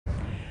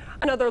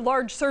Another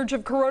large surge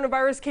of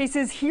coronavirus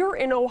cases here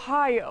in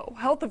Ohio.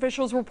 Health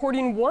officials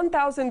reporting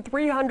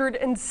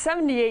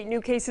 1,378 new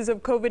cases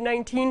of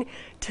COVID-19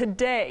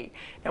 today.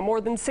 Now,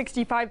 more than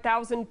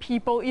 65,000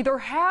 people either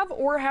have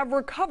or have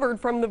recovered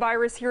from the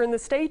virus here in the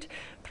state.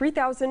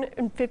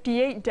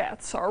 3,058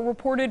 deaths are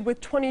reported,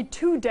 with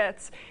 22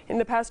 deaths in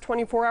the past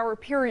 24-hour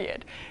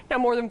period. Now,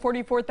 more than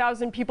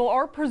 44,000 people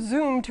are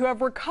presumed to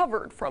have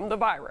recovered from the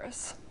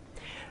virus.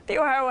 The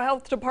Ohio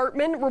Health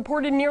Department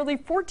reported nearly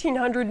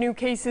 1,400 new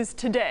cases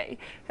today.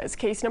 As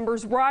case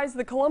numbers rise,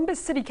 the Columbus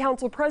City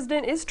Council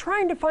president is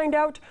trying to find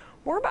out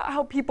more about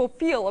how people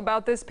feel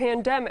about this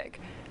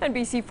pandemic.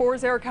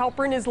 NBC4's Eric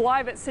Halpern is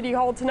live at City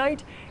Hall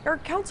tonight.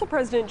 Eric, Council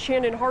President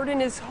Shannon Hardin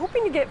is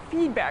hoping to get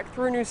feedback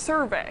through a new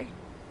survey.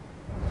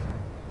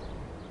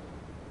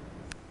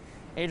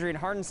 Adrian,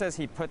 Hardin says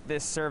he put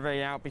this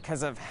survey out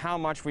because of how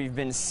much we've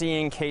been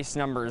seeing case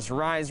numbers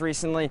rise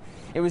recently.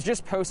 It was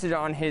just posted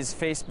on his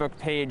Facebook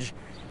page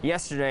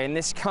yesterday, and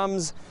this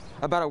comes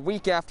about a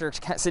week after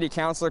a city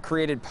councilor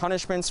created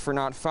punishments for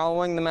not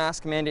following the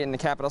mask mandate in the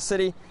capital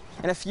city,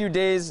 and a few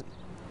days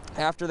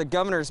after the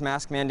governor's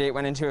mask mandate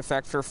went into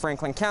effect for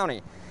Franklin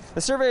County. The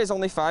survey is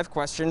only 5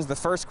 questions. The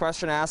first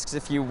question asks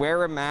if you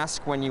wear a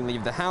mask when you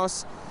leave the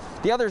house.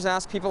 The others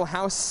ask people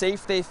how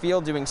safe they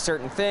feel doing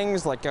certain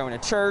things, like going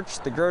to church,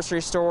 the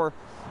grocery store,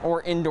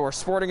 or indoor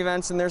sporting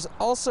events. And there's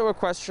also a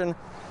question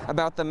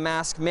about the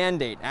mask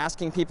mandate,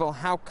 asking people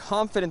how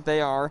confident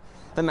they are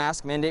the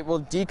mask mandate will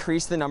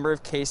decrease the number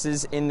of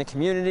cases in the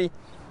community.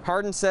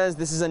 Hardin says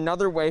this is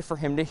another way for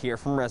him to hear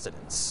from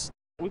residents.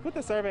 We put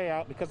the survey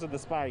out because of the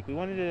spike. We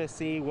wanted to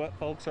see what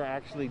folks are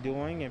actually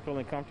doing and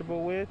feeling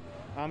comfortable with,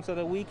 so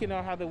that we can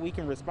know how that we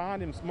can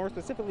respond, and more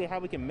specifically how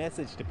we can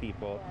message to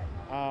people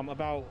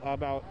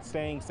about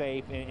staying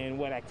safe and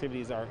what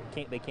activities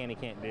they can and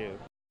can't do.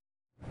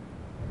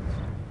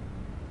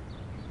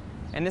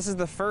 And this is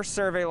the first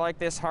survey like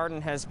this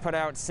Hardin has put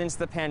out since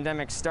the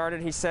pandemic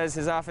started. He says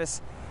his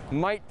office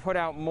might put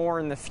out more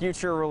in the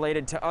future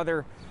related to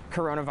other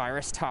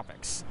coronavirus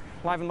topics.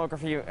 Live and local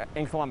for you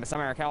in Columbus,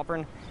 I'm Eric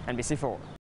Halpern, NBC4.